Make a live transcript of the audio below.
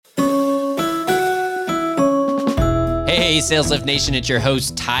Hey, Sales Lift Nation, it's your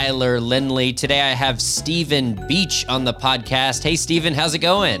host, Tyler Lindley. Today I have Stephen Beach on the podcast. Hey, Stephen, how's it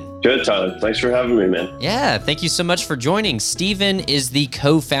going? Good, Tyler. Thanks for having me, man. Yeah, thank you so much for joining. Stephen is the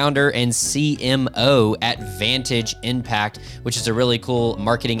co-founder and CMO at Vantage Impact, which is a really cool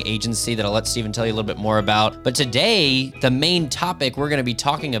marketing agency that I'll let Stephen tell you a little bit more about. But today, the main topic we're going to be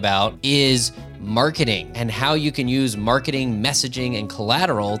talking about is marketing and how you can use marketing, messaging, and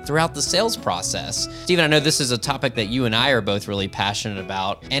collateral throughout the sales process. Stephen, I know this is a topic that you and I are both really passionate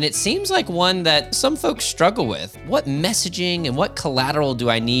about, and it seems like one that some folks struggle with. What messaging and what collateral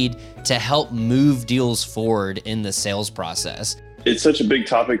do I need to help move deals forward in the sales process? It's such a big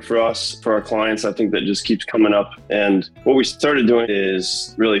topic for us, for our clients, I think that just keeps coming up. And what we started doing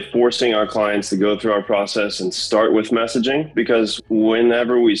is really forcing our clients to go through our process and start with messaging, because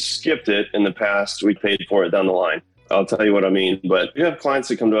whenever we skipped it in the past, we paid for it down the line. I'll tell you what I mean. But we have clients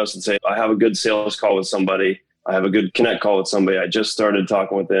that come to us and say, I have a good sales call with somebody. I have a good connect call with somebody. I just started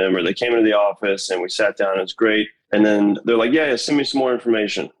talking with them, or they came into the office and we sat down and it's great. And then they're like, yeah, send me some more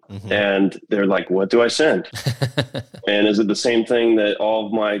information. Mm-hmm. And they're like, what do I send? And is it the same thing that all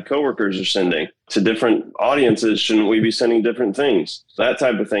of my coworkers are sending to different audiences? Shouldn't we be sending different things? That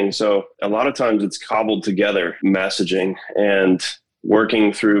type of thing. So a lot of times it's cobbled together messaging and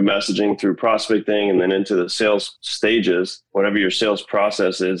working through messaging, through prospecting, and then into the sales stages. Whatever your sales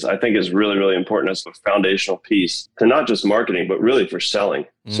process is, I think is really, really important as a foundational piece to not just marketing, but really for selling.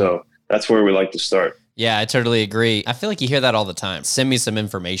 So that's where we like to start. Yeah, I totally agree. I feel like you hear that all the time. Send me some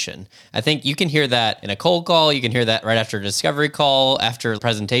information. I think you can hear that in a cold call. You can hear that right after a discovery call, after a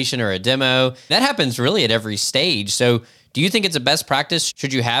presentation or a demo. That happens really at every stage. So do you think it's a best practice?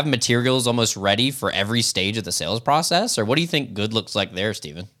 Should you have materials almost ready for every stage of the sales process? Or what do you think good looks like there,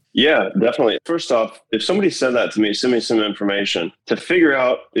 Stephen? Yeah, definitely. First off, if somebody said that to me, send me some information to figure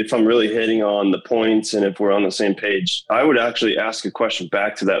out if I'm really hitting on the points and if we're on the same page. I would actually ask a question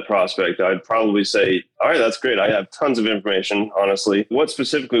back to that prospect. I'd probably say, all right, that's great. I have tons of information, honestly. What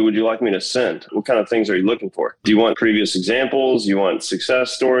specifically would you like me to send? What kind of things are you looking for? Do you want previous examples? Do you want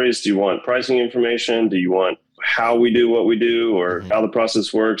success stories? Do you want pricing information? Do you want how we do what we do, or how the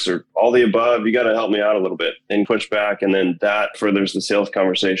process works, or all the above? You got to help me out a little bit and push back. And then that furthers the sales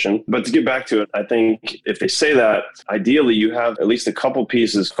conversation. But to get back to it, I think if they say that, ideally you have at least a couple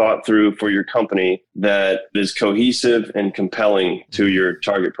pieces thought through for your company that is cohesive and compelling to your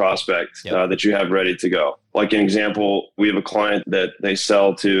target prospect, that you have ready to go. Like an example, we have a client that they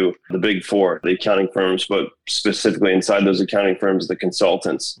sell to the big four, the accounting firms, but specifically inside those accounting firms, the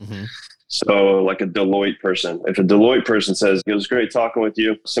consultants. Mm-hmm. So like a Deloitte person, if a Deloitte person says, it was great talking with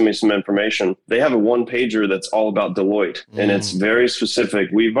you, send me some information, they have a one pager that's all about Deloitte. And it's very specific.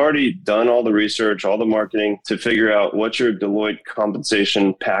 We've already done all the research, all the marketing to figure out what your Deloitte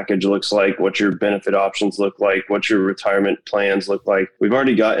compensation package looks like, what your benefit options look like, what your retirement plans look like. We've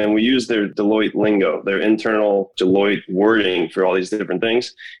already got, and we use their Deloitte lingo, their internal Deloitte wording for all these different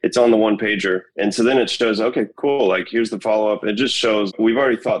things. It's on the one pager. And so then it shows, okay, cool. Like here's the follow-up. It just shows we've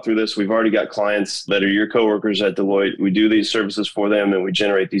already thought through this. We've already got clients that are your coworkers at Deloitte. We do these services for them and we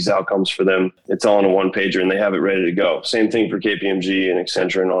generate these outcomes for them. It's all on a one pager and they have it ready to go. Same thing for KPMG and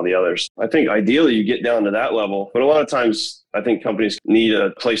Accenture and all the others. I think ideally you get down to that level, but a lot of times I think companies need a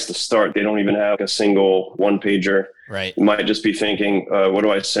place to start. They don't even have a single one pager. Right. You might just be thinking, what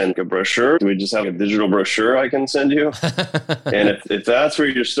do I send? A brochure? Do we just have a digital brochure I can send you? And if that's where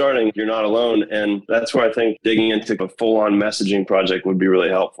you're starting, you're not alone. And that's where I think digging into a full-on messaging project would be really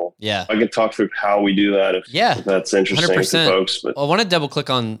helpful. Yeah. I can talk through how we do that if that's interesting 100%. To folks. But I want to double click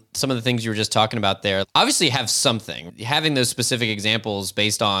on some of the things you were just talking about there. Obviously you have something. Having those specific examples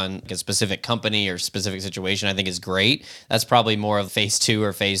based on a specific company or specific situation, I think is great. That's probably more of phase 2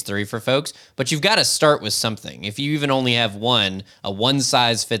 or phase 3 for folks. But you've got to start with something. If you even only have a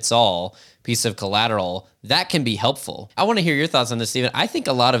one-size-fits-all piece of collateral, that can be helpful. I want to hear your thoughts on this, Stephen. I think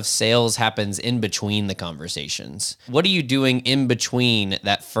a lot of sales happens in between the conversations. What are you doing in between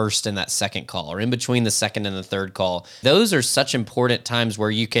that first and that second call, or in between the second and the third call? Those are such important times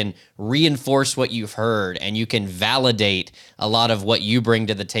where you can reinforce what you've heard and you can validate a lot of what you bring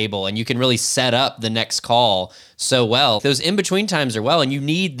to the table, and you can really set up the next call so well. Those in-between times are well, and you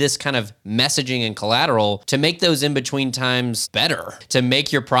need this kind of messaging and collateral to make those in-between times better, to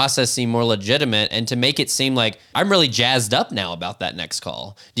make your process seem more legitimate, and to make it seem like I'm really jazzed up now about that next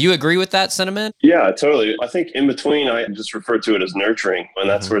call. Do you agree with that sentiment? Yeah, totally. I think in between, I just refer to it as nurturing, and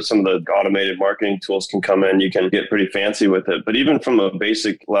that's where some of the automated marketing tools can come in. You can get pretty fancy with it. But even from a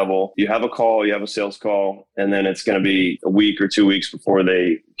basic level, you have a call, you have a sales call, and then it's going to be a week or 2 weeks before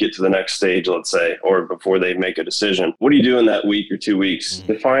they get to the next stage, let's say, or before they make a decision. What do you do in that week or 2 weeks?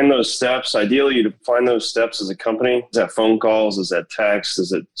 Define those steps. Ideally, you define those steps as a company. Is that phone calls? Is that text?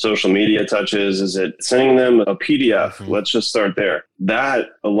 Is it social media touches? Is it sending them a PDF? Let's just start there. That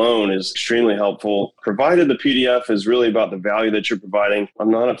alone is extremely helpful, provided the PDF is really about the value that you're providing.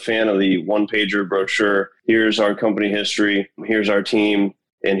 I'm not a fan of the one-pager brochure. Here's our company history. Here's our team.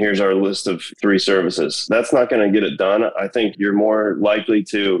 And here's our list of 3 services. That's not going to get it done. I think you're more likely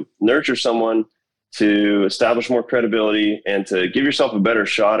to nurture someone, to establish more credibility, and to give yourself a better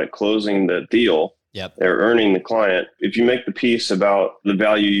shot at closing the deal. Or earning the client. If you make the piece about the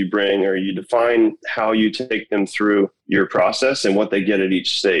value you bring, or you define how you take them through your process and what they get at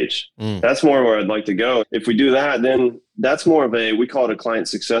each stage, that's more where I'd like to go. If we do that, then that's more of we call it a client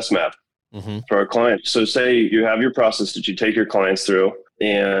success map for our client. So say you have your process that you take your clients through,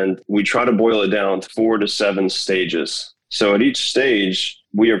 and we try to boil it down to 4 to 7 stages. So at each stage,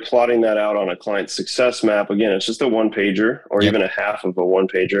 we are plotting that out on a client success map. Again, it's just a one-pager or even a half of a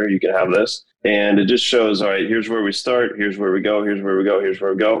one-pager. You can have this. And it just shows, all right, here's where we start, here's where we go, here's where we go, here's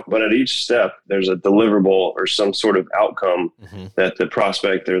where we go. But at each step, there's a deliverable or some sort of outcome that the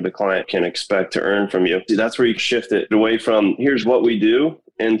prospect or the client can expect to earn from you. See, that's where you shift it away from here's what we do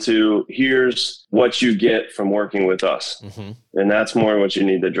into here's what you get from working with us. And that's more what you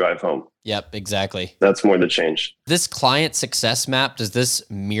need to drive home. Yep, exactly. That's more the change. This client success map, does this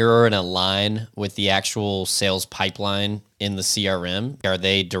mirror and align with the actual sales pipeline in the CRM? Are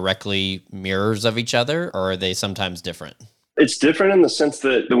they directly mirrors of each other, or are they sometimes different? It's different in the sense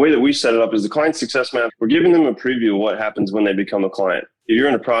that the way that we set it up is the client success map. We're giving them a preview of what happens when they become a client. If you're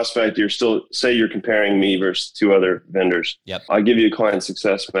in a prospect, you're still, say you're comparing me versus 2 other vendors. I give you a client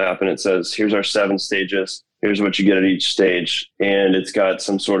success map and it says, here's our 7 stages. Here's what you get at each stage. And it's got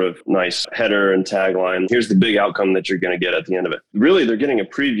some sort of nice header and tagline. Here's the big outcome that you're going to get at the end of it. Really, they're getting a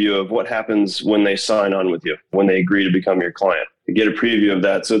preview of what happens when they sign on with you, when they agree to become your client. You get a preview of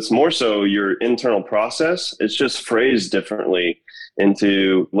that. So it's more so your internal process. It's just phrased differently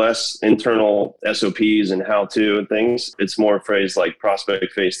into less internal SOPs and how-to and things. It's more phrased like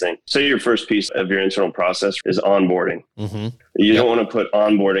prospect-facing. Say your first piece of your internal process is onboarding. You don't want to put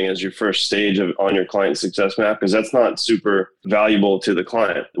onboarding as your first stage on your client success map, because that's not super valuable to the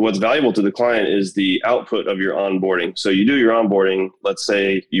client. What's valuable to the client is the output of your onboarding. So you do your onboarding, let's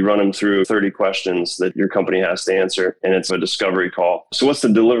say you run them through 30 questions that your company has to answer, and it's a discovery call. So what's the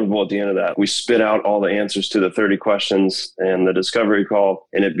deliverable at the end of that? We spit out all the answers to the 30 questions and the discovery call,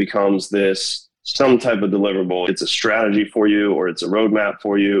 and it becomes this some type of deliverable. It's a strategy for you, or it's a roadmap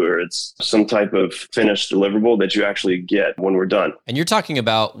for you, or it's some type of finished deliverable that you actually get when we're done. And you're talking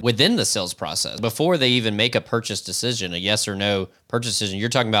about within the sales process, before they even make a purchase decision, a yes or no purchase decision. You're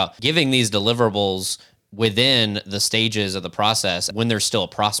talking about giving these deliverables within the stages of the process when they're still a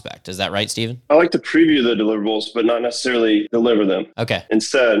prospect. Is that right, Stephen? I like to preview the deliverables, but not necessarily deliver them. Okay.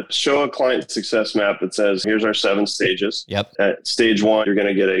 Instead, show a client success map that says, here's our 7 stages. At stage 1, you're going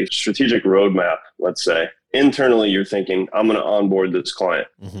to get a strategic roadmap, let's say. Internally, you're thinking, I'm going to onboard this client.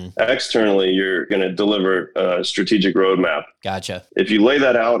 Externally, you're going to deliver a strategic roadmap. Gotcha. If you lay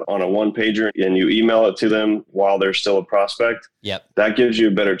that out on a one-pager and you email it to them while they're still a prospect, that gives you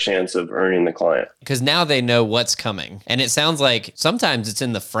a better chance of earning the client. Because now they know what's coming. And it sounds like sometimes it's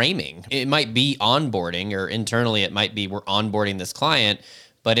in the framing. It might be onboarding, or internally it might be we're onboarding this client.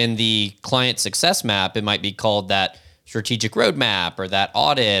 But in the client success map, it might be called that strategic roadmap or that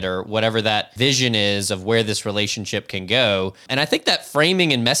audit or whatever that vision is of where this relationship can go. And I think that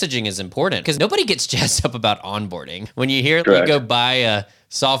framing and messaging is important, because nobody gets jazzed up about onboarding. When you hear you go buy a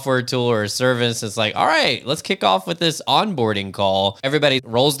software tool or a service, it's like, all right, let's kick off with this onboarding call. Everybody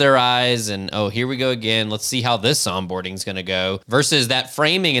rolls their eyes and, oh, here we go again. Let's see how this onboarding is going to go. Versus that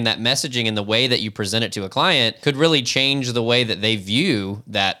framing and that messaging and the way that you present it to a client could really change the way that they view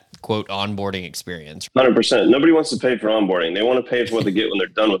that quote onboarding experience. 100%. Nobody wants to pay for onboarding. They want to pay for what they get when they're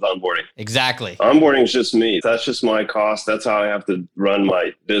done with onboarding. Exactly. Onboarding is just me. That's just my cost. That's how I have to run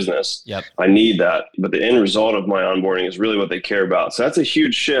my business. I need that. But the end result of my onboarding is really what they care about. So that's a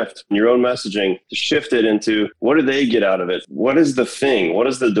huge shift in your own messaging, to shift it into what do they get out of it? What is the thing? What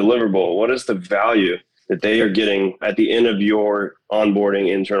is the deliverable? What is the value that they are getting at the end of your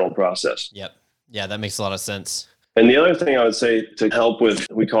onboarding internal process? Yeah, that makes a lot of sense. And the other thing I would say to help with,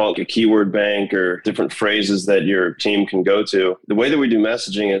 we call it a keyword bank, or different phrases that your team can go to. The way that we do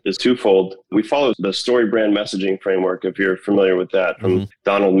messaging is twofold. We follow the story brand messaging framework, if you're familiar with that, from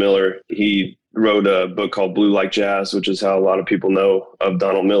Donald Miller. He wrote a book called Blue Like Jazz, which is how a lot of people know of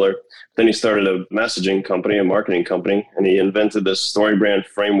Donald Miller. Then he started a messaging company, a marketing company, and he invented this StoryBrand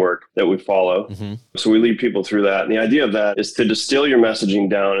framework that we follow. Mm-hmm. So we lead people through that. And the idea of that is to distill your messaging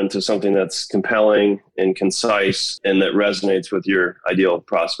down into something that's compelling and concise and that resonates with your ideal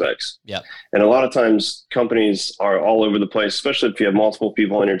prospects. Yeah. And a lot of times companies are all over the place, especially if you have multiple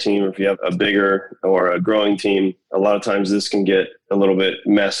people on your team, or if you have a bigger or a growing team. A lot of times this can get a little bit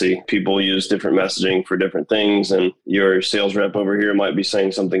messy. People use different messaging for different things, and your sales rep over here might be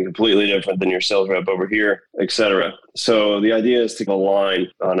saying something completely different than your sales rep over here, etc. So the idea is to align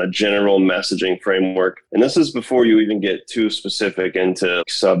on a general messaging framework. And this is before you even get too specific into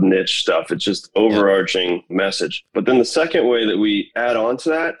sub-niche stuff. It's just overarching message. But then the second way that we add on to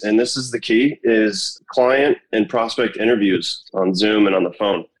that, and this is the key, is client and prospect interviews on Zoom and on the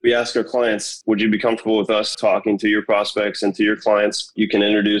phone. We ask our clients, would you be comfortable with us talking to your prospects and to your clients? You can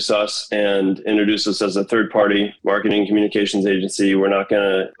introduce us and introduce us as a third-party marketing communications agency. We're not going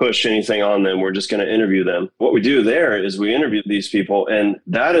to push anything on them. We're just going to interview them. What we do there is we interview these people, and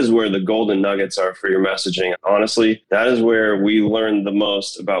that is where the golden nuggets are for your messaging. Honestly, that is where we learn the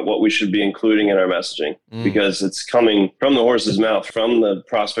most about what we should be including in our messaging, because it's coming from the horse's mouth, from the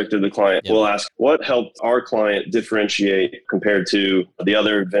prospect of the client. We'll ask, what helped our client differentiate compared to the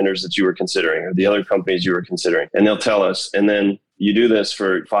other vendors that you were considering or the other companies you were considering? And they'll tell us. And then you do this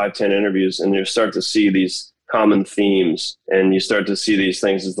for 5-10 interviews, and you start to see these common themes, and you start to see these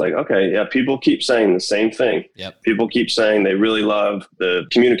things. It's like, okay, yeah, people keep saying the same thing. Yep. People keep saying they really love the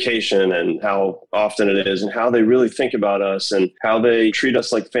communication and how often it is and how they really think about us and how they treat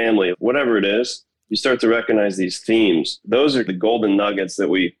us like family, whatever it is. You start to recognize these themes. Those are the golden nuggets that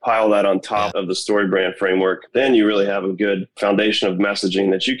we pile that on top of the StoryBrand framework. Then you really have a good foundation of messaging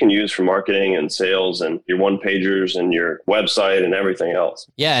that you can use for marketing and sales and your one-pagers and your website and everything else.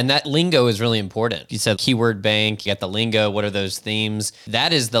 Yeah, and that lingo is really important. You said keyword bank, you got the lingo. What are those themes?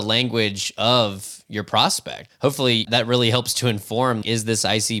 That is the language of your prospect. Hopefully that really helps to inform, is this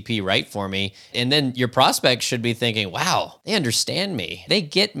ICP right for me? And then your prospect should be thinking, wow, they understand me. They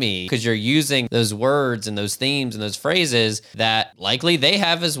get me, because you're using those words and those themes and those phrases that likely they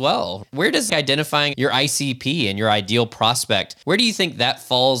have as well. Where does identifying your ICP and your ideal prospect, where do you think that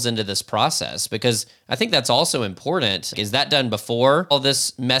falls into this process? Because I think that's also important. Is that done before all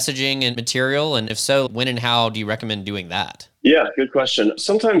this messaging and material? And if so, when and how do you recommend doing that? Yeah, good question.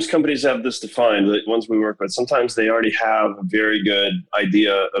 Sometimes companies have this defined, the ones we work with. Sometimes they already have a very good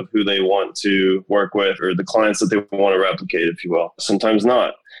idea of who they want to work with or the clients that they want to replicate, if you will. Sometimes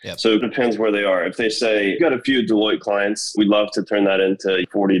not. Yep. So it depends where they are. If they say, you've got a few Deloitte clients, we'd love to turn that into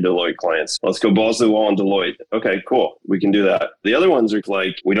 40 Deloitte clients. Let's go balls to the wall on Deloitte. Okay, cool. We can do that. The other ones are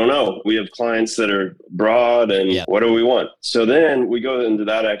like, we don't know. We have clients that are broad and what do we want? So then we go into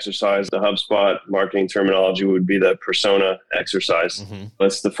that exercise. The HubSpot marketing terminology would be the persona exercise. Mm-hmm.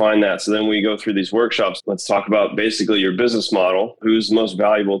 Let's define that. So then we go through these workshops. Let's talk about basically your business model. Who's most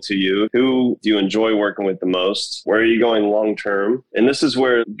valuable to you? Who do you enjoy working with the most? Where are you going long term? And this is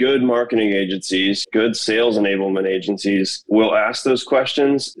where good marketing agencies, good sales enablement agencies will ask those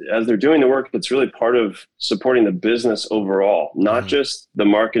questions. As they're doing the work, it's really part of supporting the business overall, not just the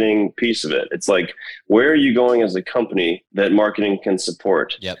marketing piece of it. It's like, where are you going as a company that marketing can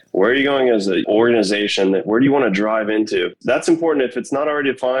support? Yep. Where are you going as an organization? Where do you want to drive into? That's important. If it's not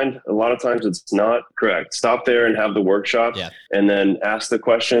already defined, a lot of times it's not correct. Stop there and have the workshop and then ask the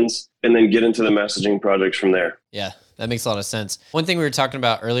questions and then get into the messaging projects from there. Yeah. That makes a lot of sense. One thing we were talking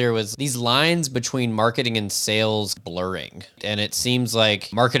about earlier was these lines between marketing and sales blurring. And it seems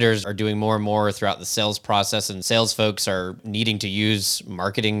like marketers are doing more and more throughout the sales process, and sales folks are needing to use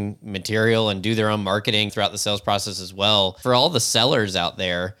marketing material and do their own marketing throughout the sales process as well. For all the sellers out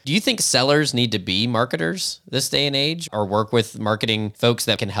there, do you think sellers need to be marketers this day and age, or work with marketing folks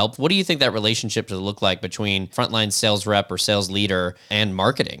that can help? What do you think that relationship should look like between frontline sales rep or sales leader and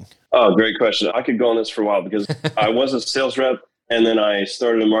marketing? Oh, great question. I could go on this for a while because I was a sales rep and then I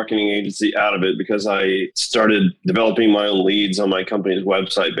started a marketing agency out of it because I started developing my own leads on my company's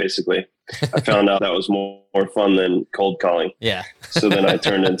website, basically. I found out that was more fun than cold calling. Yeah. So then I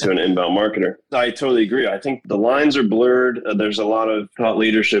turned into an inbound marketer. I totally agree. I think the lines are blurred. There's a lot of thought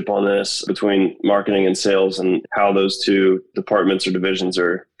leadership on this between marketing and sales and how those two departments or divisions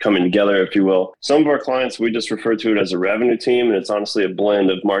are coming together, if you will. Some of our clients, we just refer to it as a revenue team, and it's honestly a blend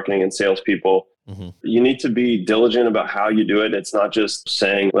of marketing and salespeople. Mm-hmm. You need to be diligent about how you do it. It's not just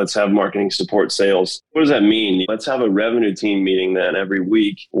saying, let's have marketing support sales. What does that mean? Let's have a revenue team meeting then every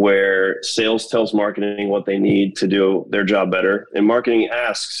week where sales tells marketing what they need to do their job better. And marketing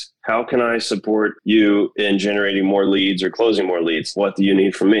asks How can I support you in generating more leads or closing more leads? What do you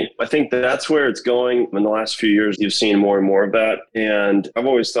need from me? I think that's where it's going. In the last few years, you've seen more and more of that. And I've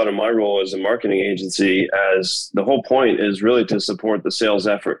always thought of my role as a marketing agency as the whole point is really to support the sales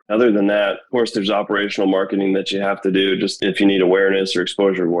effort. Other than that, of course, there's operational marketing that you have to do just if you need awareness or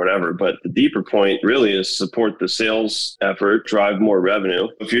exposure or whatever. But the deeper point really is support the sales effort, drive more revenue.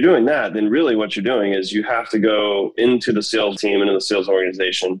 If you're doing that, then really what you're doing is you have to go into the sales team, into the sales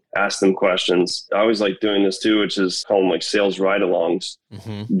organization, ask them questions. I always like doing this too, which is called like sales ride-alongs.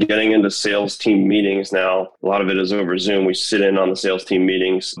 Getting into sales team meetings now, a lot of it is over Zoom. We sit in on the sales team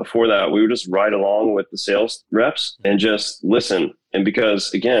meetings. Before that, we would just ride along with the sales reps and just listen. And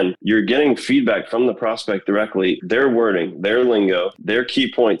because, again, you're getting feedback from the prospect directly, their wording, their lingo, their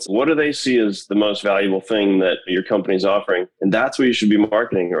key points. What do they see as the most valuable thing that your company's offering? And that's what you should be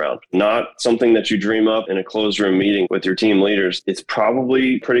marketing around, not something that you dream up in a closed room meeting with your team leaders. It's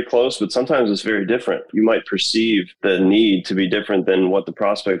probably pretty close, but sometimes it's very different. You might perceive the need to be different than what the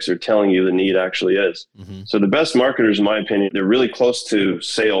prospects are telling you the need actually is. So the best marketers, in my opinion, they're really close to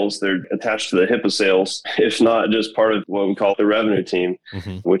sales. They're attached to the hip of sales, if not just part of what we call the revenue team,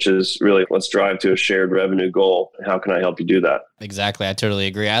 which is really let's drive to a shared revenue goal. How can I help you do that? Exactly. I totally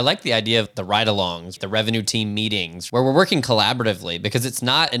agree. I like the idea of the ride-alongs, the revenue team meetings, where we're working collaboratively because it's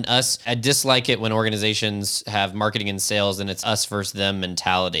not an us. I dislike it when organizations have marketing and sales and it's us versus them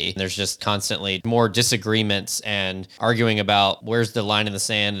mentality. There's just constantly more disagreements and arguing about where's the line in the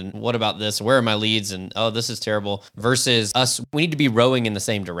sand and what about this? Where are my leads? And oh, this is terrible versus us. We need to be rowing in the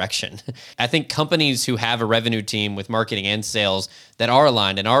same direction. I think companies who have a revenue team with marketing and sales that are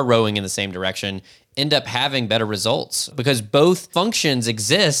aligned and are rowing in the same direction end up having better results because both functions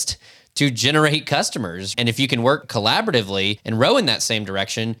exist to generate customers. And if you can work collaboratively and row in that same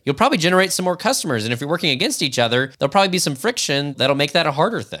direction, you'll probably generate some more customers. And if you're working against each other, there'll probably be some friction that'll make that a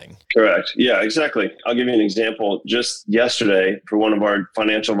harder thing. Correct. Yeah, exactly. I'll give you an example. Just yesterday, for one of our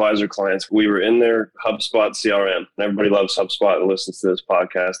financial advisor clients, we were in their HubSpot CRM. And everybody loves HubSpot and listens to this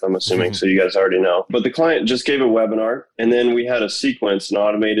podcast, I'm assuming. So you guys already know. But the client just gave a webinar. And then we had a sequence, an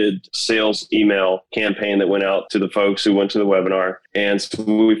automated sales email campaign that went out to the folks who went to the webinar. And so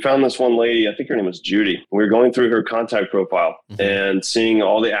we found this one lady, I think her name was Judy. We were going through her contact profile and seeing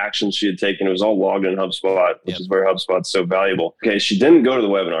all the actions she had taken. It was all logged in HubSpot, which is where HubSpot's so valuable. Okay, she didn't go to the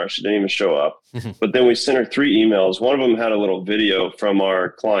webinar. She didn't even show up. But then we sent her 3 emails. One of them had a little video from our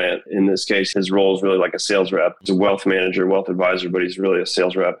client. In this case, his role is really like a sales rep. He's a wealth manager, wealth advisor, but he's really a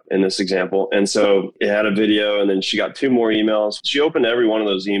sales rep in this example. And so it had a video, and then she got 2 more emails. She opened every one of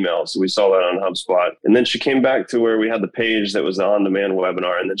those emails. So we saw that on HubSpot. And then she came back to where we had the page that was the on-demand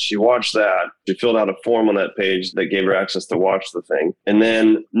webinar. And then she watched that. She filled out a form on that page that gave her access to watch the thing. And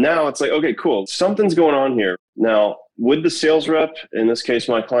then now it's like, okay, cool. Something's going on here. Now, would the sales rep, in this case,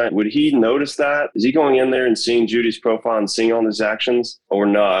 my client, would he notice that? Is he going in there and seeing Judy's profile and seeing all these actions or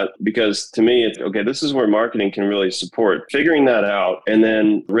not? Because to me, it's okay, this is where marketing can really support figuring that out and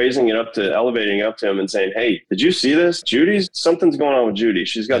then raising it up to elevating up to him and saying, hey, did you see this? Something's going on with Judy.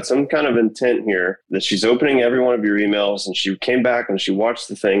 She's got some kind of intent here that she's opening every one of your emails and she came back and she watched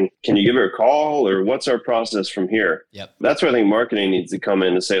the thing. Can you give her a call or what's our process from here? That's where I think marketing needs to come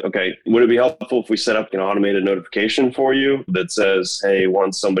in and say, okay, would it be helpful if we set up an automated notification for you that says, hey,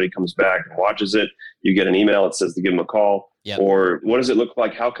 once somebody comes back and watches it, you get an email that says to give them a call? Or what does it look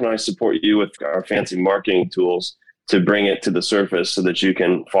like? How can I support you with our fancy marketing tools to bring it to the surface so that you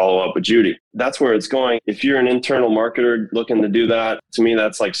can follow up with Judy? That's where it's going. If you're an internal marketer looking to do that, to me,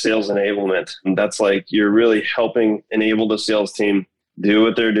 that's like sales enablement. And that's like you're really helping enable the sales team do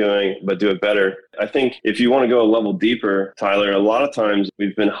what they're doing, but do it better. I think if you want to go a level deeper, Tyler, a lot of times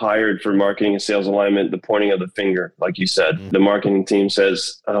we've been hired for marketing and sales alignment, the pointing of the finger, like you said. The marketing team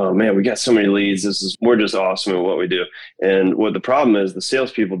says, oh man, we got so many leads. We're just awesome at what we do. And what the problem is, the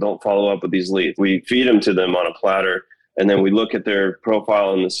salespeople don't follow up with these leads. We feed them to them on a platter. And then we look at their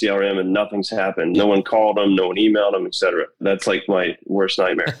profile in the CRM and nothing's happened. No one called them, no one emailed them, et cetera. That's like my worst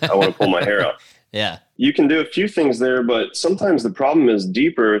nightmare. I want to pull my hair out. You can do a few things there, but sometimes the problem is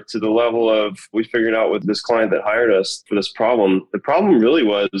deeper to the level of, we figured out with this client that hired us for this problem, the problem really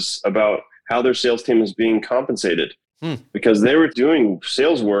was about how their sales team is being compensated. Because they were doing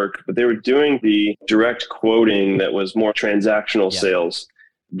sales work, but they were doing the direct quoting that was more transactional sales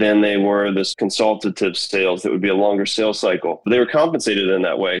than they were this consultative sales that would be a longer sales cycle. They were compensated in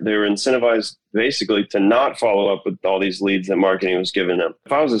that way. They were incentivized basically to not follow up with all these leads that marketing was giving them.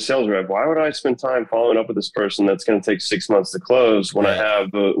 If I was a sales rep, why would I spend time following up with this person that's going to take 6 months to close when I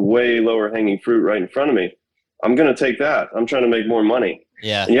have a way lower hanging fruit right in front of me? I'm going to take that. I'm trying to make more money.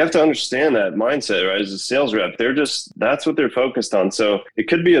 Yeah. And you have to understand that mindset, right? As a sales rep, that's what they're focused on. So it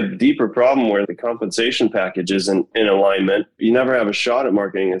could be a deeper problem where the compensation package isn't in alignment. You never have a shot at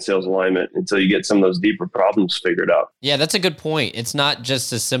marketing and sales alignment until you get some of those deeper problems figured out. Yeah, that's a good point. It's not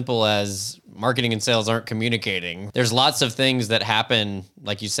just as simple as marketing and sales aren't communicating. There's lots of things that happen,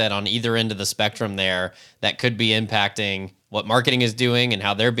 like you said, on either end of the spectrum there that could be impacting what marketing is doing and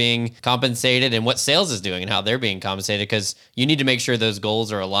how they're being compensated, and what sales is doing and how they're being compensated, because you need to make sure those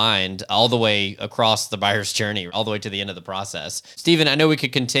goals are aligned all the way across the buyer's journey, all the way to the end of the process. Steven, I know we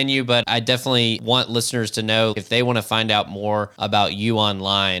could continue, but I definitely want listeners to know if they want to find out more about you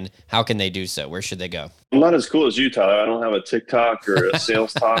online, how can they do so? Where should they go? I'm not as cool as you, Tyler. I don't have a TikTok or a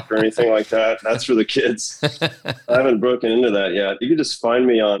sales talk or anything like that. That's for the kids. I haven't broken into that yet. You can just find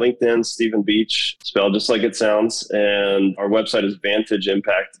me on LinkedIn, Steven Beach, spelled just like it sounds. And our website is Vantage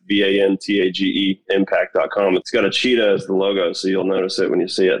Impact, VANTAGE impact.com. It's got a cheetah as the logo, so you'll notice it when you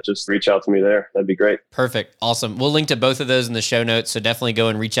see it. Just reach out to me there. That'd be great. Perfect. Awesome. We'll link to both of those in the show notes. So definitely go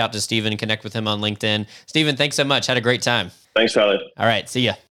and reach out to Steven and connect with him on LinkedIn. Steven, thanks so much. Had a great time. Thanks, Tyler. All right. See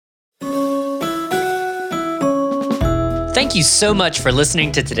ya. Thank you so much for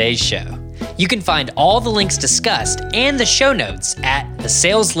listening to today's show. You can find all the links discussed and the show notes at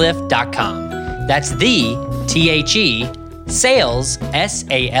thesaleslift.com. That's the THE sales,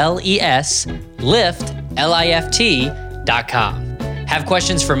 SALES, lift, LIFT.com. Have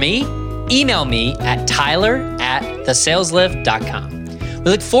questions for me? Email me at tyler@thesaleslift.com.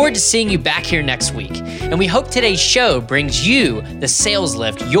 We look forward to seeing you back here next week, and we hope today's show brings you the sales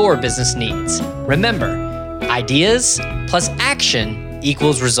lift your business needs. Remember, ideas plus action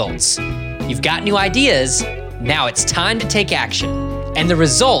equals results. You've got new ideas, now it's time to take action, and the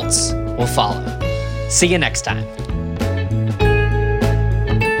results will follow. See you next time.